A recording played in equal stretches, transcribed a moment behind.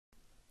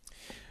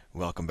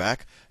Welcome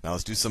back. Now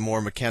let's do some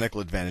more mechanical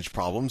advantage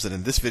problems, and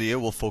in this video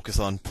we'll focus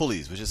on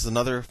pulleys, which is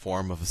another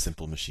form of a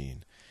simple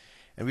machine.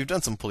 And we've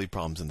done some pulley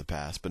problems in the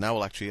past, but now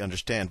we'll actually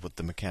understand what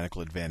the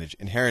mechanical advantage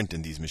inherent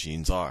in these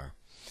machines are.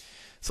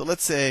 So let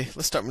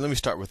me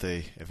start with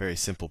a very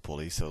simple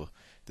pulley. So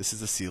this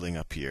is the ceiling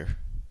up here.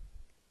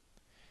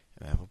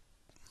 And I have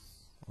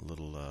a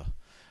little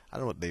I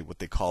don't know what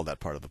they call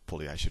that part of the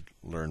pulley. I should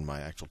learn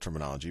my actual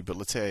terminology. But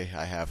let's say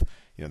I have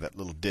that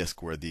little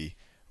disc where the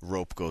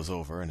rope goes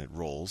over and it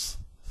rolls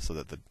so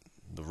that the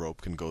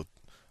rope can go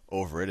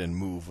over it and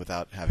move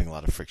without having a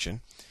lot of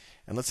friction.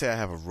 And let's say I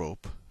have a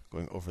rope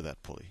going over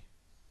that pulley.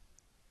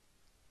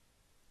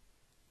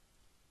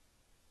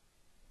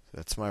 So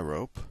that's my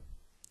rope.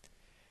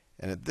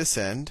 And at this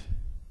end,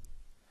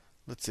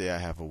 let's say I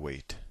have a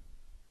weight,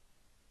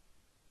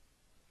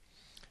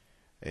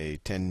 a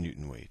 10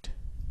 Newton weight.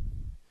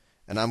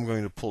 And I'm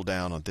going to pull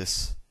down on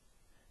this,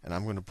 and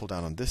I'm going to pull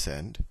down on this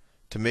end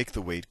to make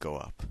the weight go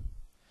up.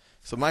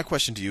 So my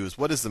question to you is,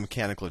 what is the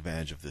mechanical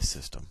advantage of this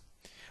system?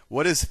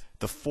 What is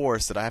the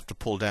force that I have to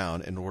pull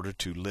down in order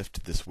to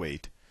lift this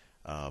weight,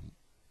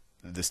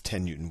 this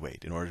 10 Newton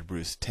weight, in order to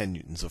produce 10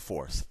 newtons of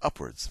force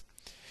upwards?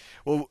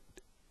 Well,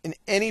 in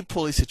any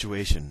pulley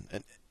situation,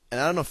 and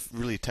I don't know if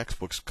really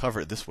textbooks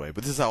cover it this way,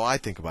 but this is how I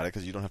think about it,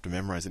 because you don't have to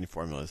memorize any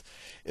formulas,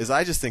 is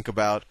I just think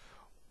about,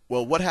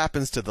 well, what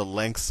happens to the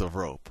lengths of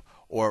rope?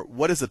 Or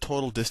what is the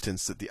total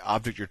distance that the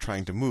object you're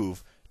trying to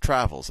move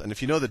travels? And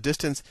if you know the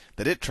distance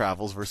that it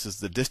travels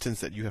versus the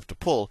distance that you have to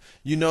pull,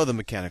 you know the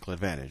mechanical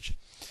advantage.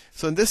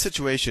 So in this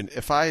situation,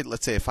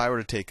 let's say if I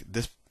were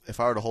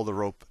to hold the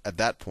rope at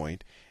that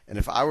point, and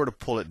if I were to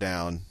pull it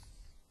down,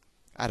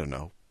 I don't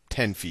know,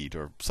 10 feet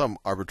or some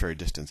arbitrary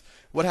distance,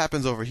 what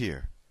happens over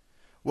here?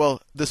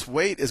 Well, this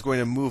weight is going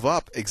to move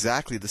up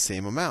exactly the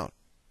same amount,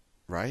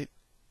 right?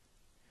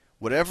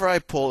 Whatever I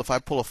pull, if I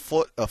pull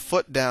a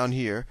foot down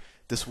here,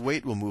 this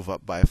weight will move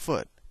up by a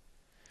foot.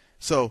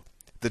 So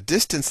the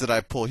distance that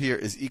I pull here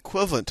is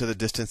equivalent to the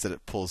distance that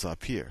it pulls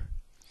up here.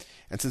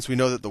 And since we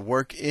know that the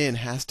work in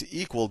has to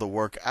equal the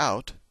work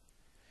out,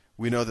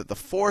 we know that the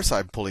force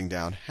I'm pulling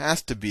down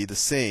has to be the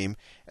same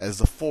as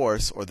the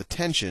force or the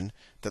tension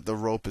that the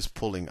rope is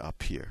pulling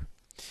up here.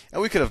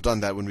 And we could have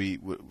done that when we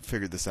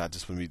figured this out,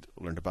 just when we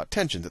learned about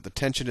tension, that the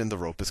tension in the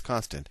rope is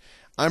constant.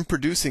 I'm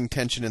producing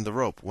tension in the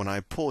rope when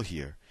I pull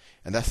here.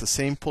 And that's the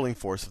same pulling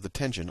force of the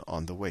tension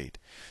on the weight.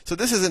 So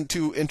this isn't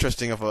too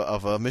interesting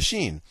of a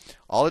machine.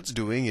 All it's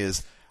doing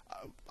is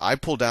I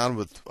pull down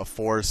with a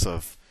force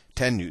of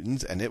 10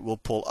 newtons, and it will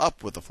pull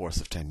up with a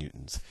force of 10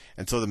 newtons.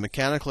 And so the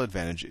mechanical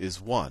advantage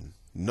is 1.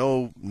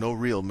 No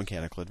real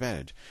mechanical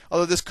advantage.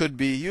 Although this could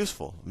be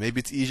useful. Maybe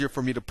it's easier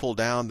for me to pull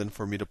down than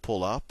for me to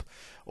pull up.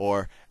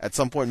 Or at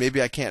some point,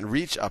 maybe I can't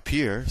reach up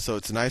here, so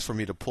it's nice for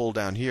me to pull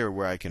down here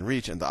where I can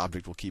reach, and the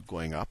object will keep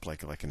going up,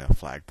 like in a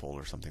flagpole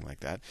or something like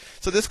that.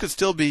 So this could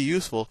still be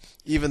useful,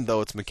 even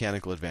though its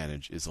mechanical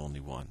advantage is only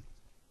 1.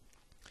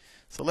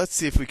 So let's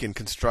see if we can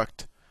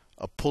construct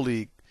a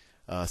pulley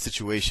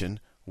situation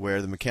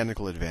where the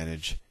mechanical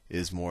advantage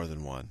is more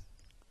than 1.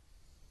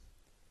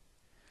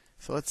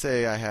 So let's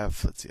say I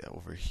have,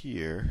 over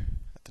here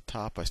at the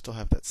top, I still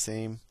have that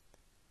same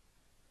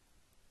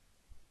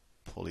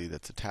pulley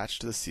that's attached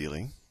to the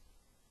ceiling,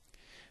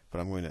 but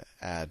I'm going to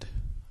add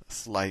a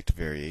slight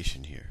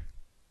variation here.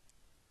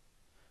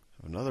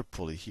 So another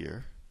pulley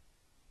here,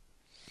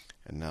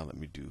 and now let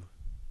me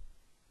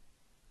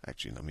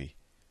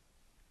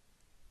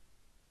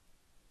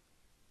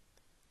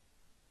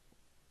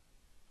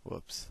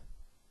whoops.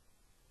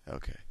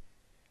 Okay.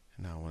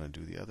 And now I want to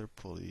do the other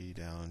pulley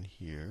down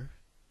here.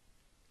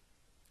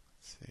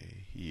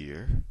 Say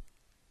here.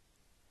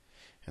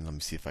 And let me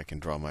see if I can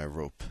draw my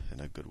rope in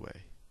a good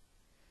way.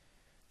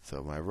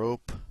 So my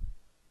rope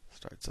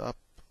starts up,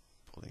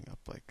 going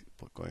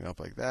up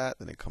like that,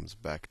 then it comes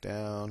back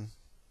down,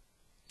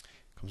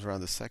 comes around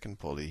the second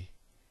pulley,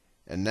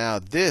 and now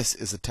this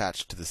is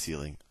attached to the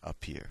ceiling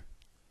up here.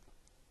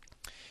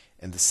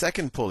 And the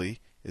second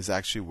pulley is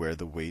actually where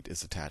the weight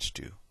is attached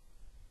to.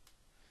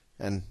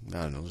 And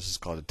I don't know, let's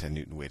just call it a 10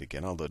 Newton weight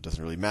again, although it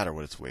doesn't really matter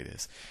what its weight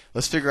is.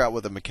 Let's figure out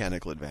what the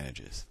mechanical advantage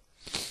is.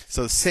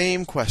 So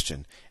same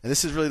question, and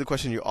this is really the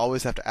question you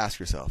always have to ask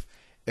yourself.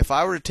 If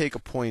I were to take a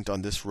point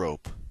on this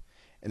rope,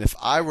 and if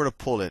I were to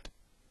pull it,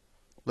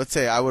 let's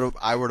say I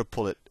were to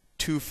pull it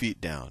 2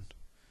 feet down.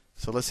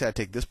 So let's say I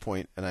take this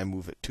point and I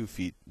move it 2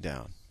 feet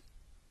down.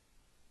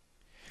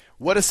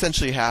 What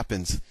essentially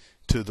happens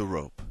to the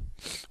rope?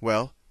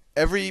 Well,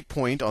 every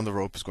point on the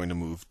rope is going to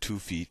move 2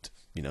 feet.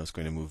 It's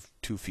going to move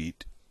 2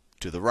 feet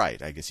to the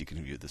right. I guess you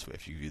can view it this way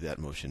if you view that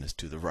motion as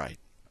to the right.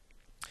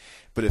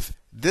 But if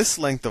this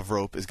length of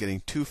rope is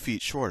getting 2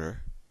 feet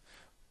shorter,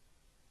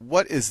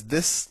 what is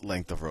this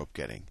length of rope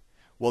getting?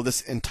 Well,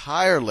 this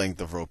entire length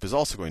of rope is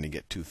also going to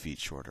get 2 feet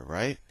shorter,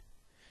 right?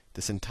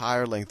 This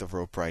entire length of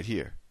rope right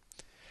here.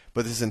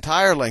 But this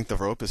entire length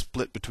of rope is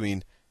split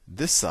between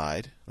this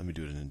side. Let me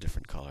do it in a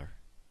different color.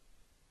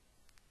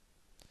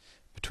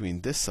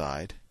 Between this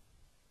side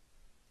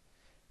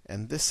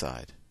and this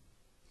side.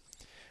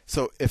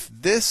 So if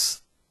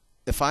this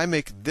if I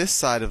make this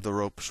side of the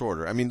rope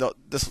shorter, I mean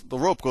the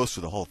rope goes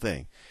through the whole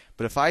thing,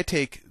 but if I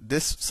take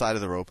this side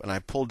of the rope and I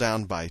pull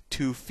down by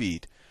 2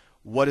 feet,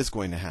 what is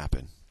going to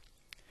happen?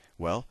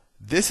 Well,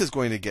 this is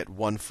going to get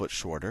 1 foot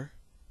shorter.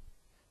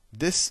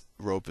 This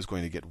rope is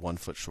going to get 1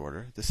 foot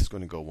shorter. This is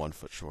going to go 1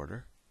 foot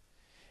shorter.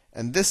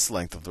 And this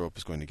length of the rope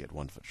is going to get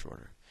 1 foot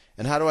shorter.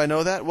 And how do I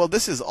know that? Well,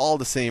 this is all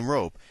the same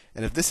rope.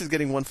 And if this is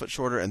getting 1 foot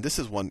shorter and this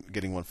is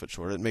getting 1 foot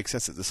shorter, it makes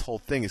sense that this whole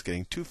thing is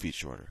getting 2 feet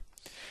shorter.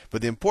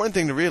 But the important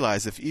thing to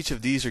realize, if each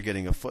of these are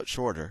getting a foot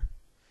shorter,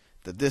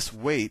 that this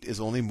weight is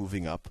only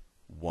moving up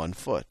 1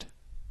 foot.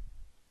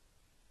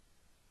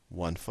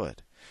 1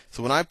 foot.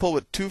 So when I pull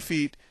with 2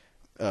 feet,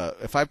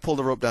 if I pull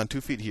the rope down 2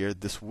 feet here,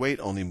 this weight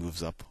only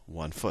moves up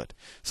 1 foot.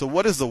 So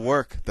what is the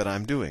work that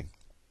I'm doing?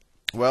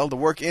 Well, the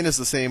work in is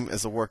the same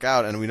as the work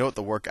out, and we know what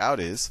the work out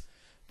is.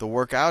 The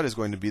work out is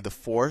going to be the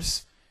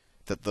force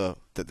that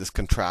this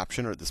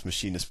contraption or this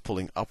machine is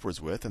pulling upwards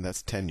with, and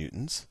that's 10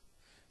 newtons.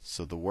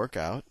 So the work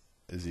out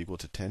is equal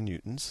to 10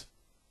 newtons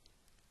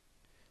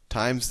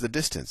times the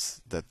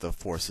distance that the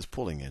force is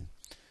pulling in,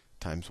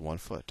 times 1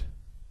 foot.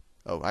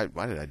 Oh,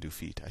 why did I do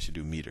feet? I should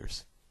do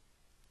meters.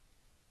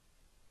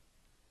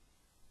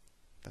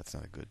 That's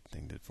not a good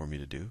thing for me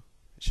to do.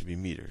 It should be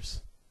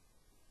meters.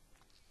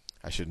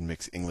 I should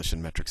mix English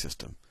and metric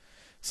system.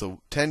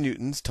 So 10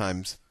 newtons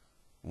times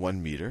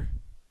 1 meter.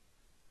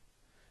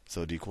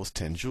 So it equals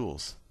 10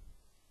 joules.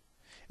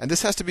 And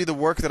this has to be the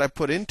work that I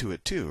put into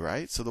it too,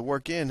 right? So the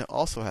work in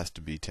also has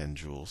to be 10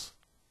 joules.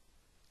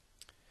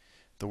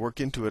 The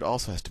work into it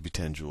also has to be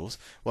 10 joules.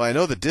 Well, I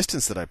know the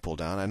distance that I pull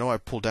down. I know I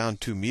pull down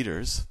 2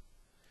 meters.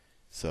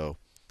 So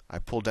I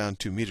pull down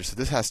 2 meters. So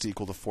this has to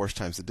equal the force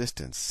times the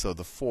distance. So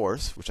the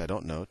force, which I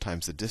don't know,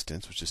 times the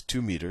distance, which is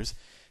 2 meters,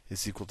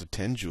 is equal to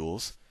 10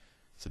 joules.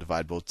 So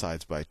divide both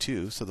sides by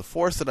 2. So the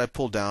force that I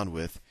pull down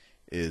with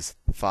is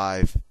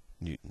 5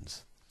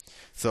 newtons.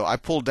 So I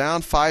pull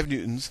down 5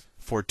 newtons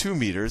for 2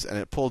 meters, and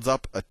it pulls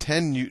up a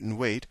 10 newton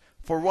weight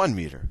for 1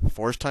 meter.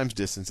 Force times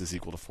distance is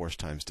equal to force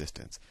times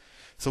distance.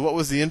 So what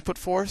was the input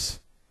force?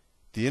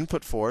 The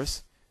input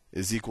force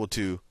is equal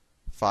to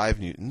 5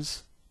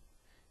 newtons.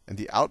 And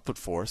the output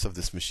force of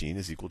this machine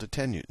is equal to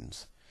 10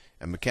 newtons.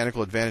 And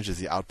mechanical advantage is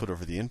the output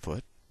over the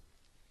input.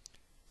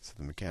 So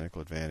the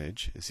mechanical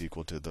advantage is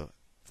equal to the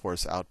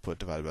force output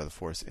divided by the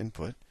force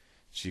input,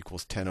 which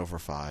equals 10 over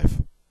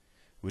 5,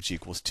 which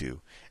equals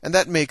 2. And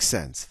that makes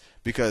sense,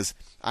 because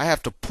I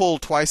have to pull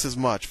twice as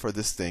much for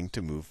this thing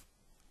to move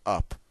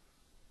up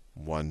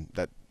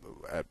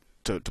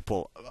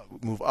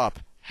move up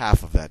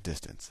half of that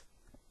distance.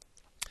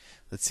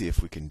 Let's see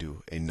if we can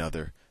do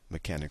another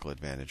mechanical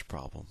advantage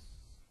problem.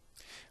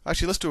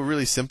 Actually, let's do a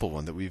really simple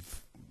one that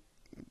we've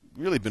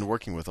really been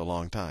working with a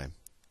long time.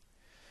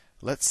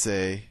 Let's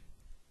say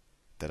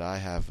that I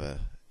have a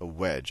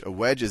wedge. A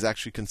wedge is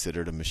actually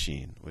considered a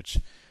machine, which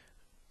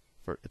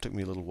it took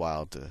me a little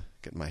while to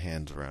get my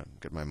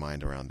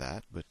mind around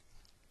that, but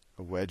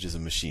a wedge is a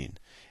machine.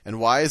 And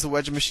why is a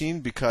wedge a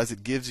machine? Because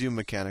it gives you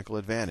mechanical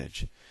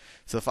advantage.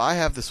 So if I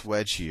have this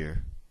wedge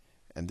here,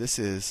 and this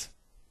is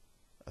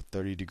a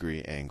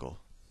 30-degree angle.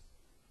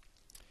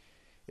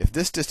 If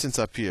this distance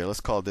up here,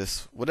 let's call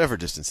this, whatever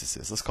distance this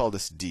is, let's call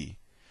this d.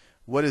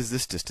 What is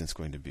this distance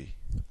going to be?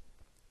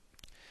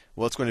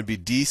 Well, it's going to be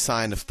d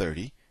sine of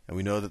 30. And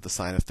we know that the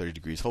sine of 30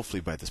 degrees,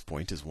 hopefully by this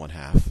point, is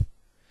 1/2.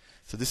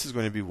 So this is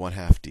going to be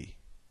 1/2 d.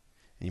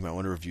 And you might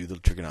want to review the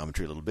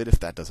trigonometry a little bit if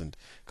that doesn't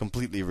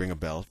completely ring a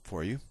bell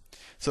for you.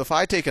 So if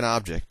I take an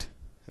object,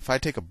 if I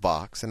take a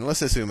box, and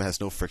let's assume it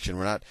has no friction,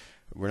 we're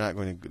not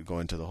going to go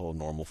into the whole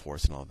normal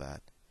force and all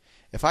that.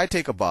 If I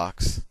take a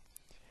box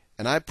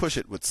and I push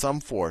it with some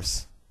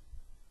force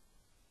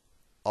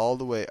all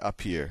the way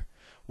up here,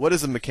 what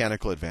is the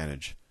mechanical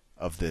advantage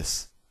of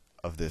this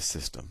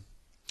system?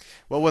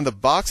 Well, when the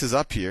box is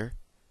up here,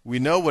 we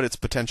know what its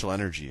potential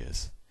energy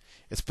is.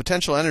 Its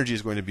potential energy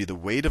is going to be the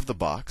weight of the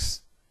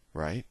box,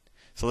 right?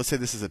 So let's say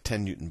this is a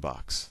 10 Newton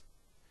box.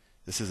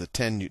 This is a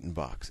 10 Newton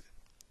box.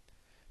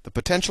 The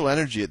potential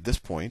energy at this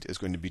point is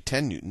going to be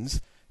 10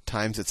 newtons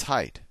times its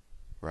height,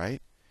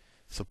 right?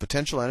 So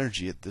potential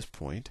energy at this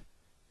point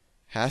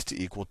has to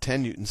equal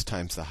 10 newtons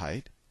times the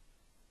height,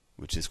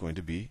 which is going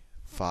to be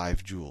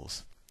 5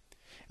 joules.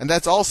 And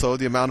that's also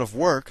the amount of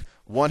work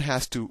one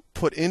has to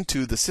put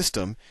into the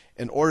system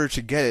in order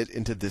to get it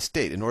into this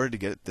state, in order to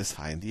get it this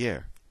high in the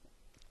air.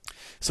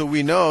 So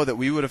we know that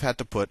we would have had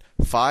to put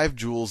 5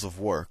 joules of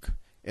work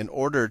in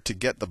order to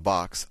get the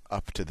box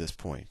up to this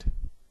point.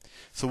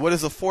 So what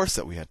is the force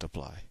that we had to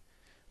apply?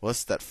 Well,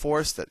 it's that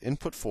force, that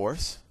input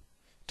force,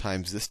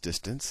 times this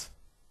distance,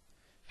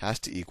 has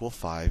to equal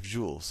 5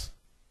 joules.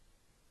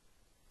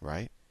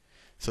 Right?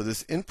 So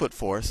this input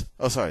force,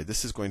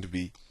 this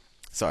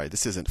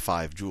isn't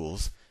 5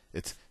 joules.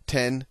 It's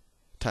 10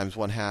 times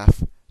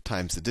 1/2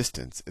 times the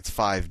distance. It's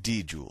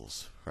 5d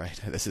joules, right?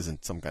 This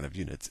isn't some kind of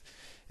unit.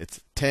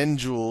 It's 10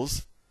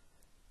 joules.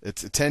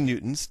 It's 10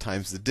 newtons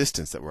times the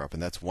distance that we're up,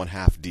 and that's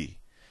 1/2 d.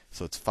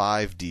 So it's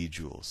 5d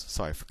joules.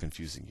 Sorry for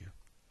confusing you.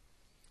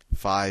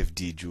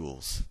 5d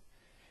joules.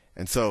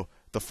 And so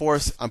the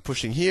force I'm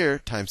pushing here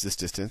times this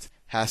distance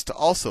has to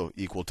also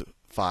equal to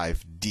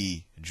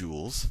 5d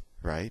joules,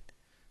 right?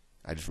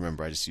 I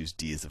just used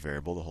d as a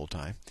variable the whole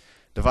time.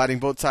 Dividing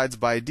both sides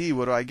by d,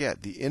 what do I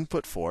get? The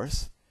input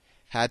force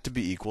had to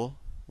be equal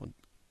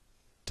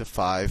to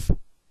 5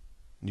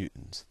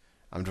 newtons.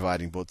 I'm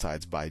dividing both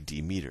sides by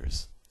d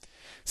meters.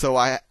 So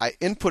I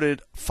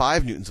inputted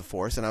 5 newtons of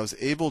force, and I was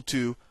able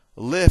to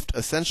lift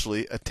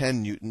essentially a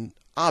 10 newton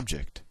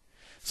object.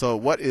 So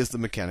what is the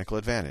mechanical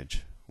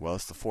advantage? Well,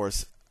 it's the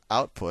force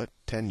output,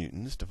 10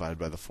 newtons, divided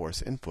by the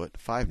force input,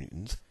 5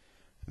 newtons.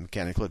 The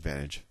mechanical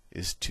advantage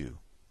is 2.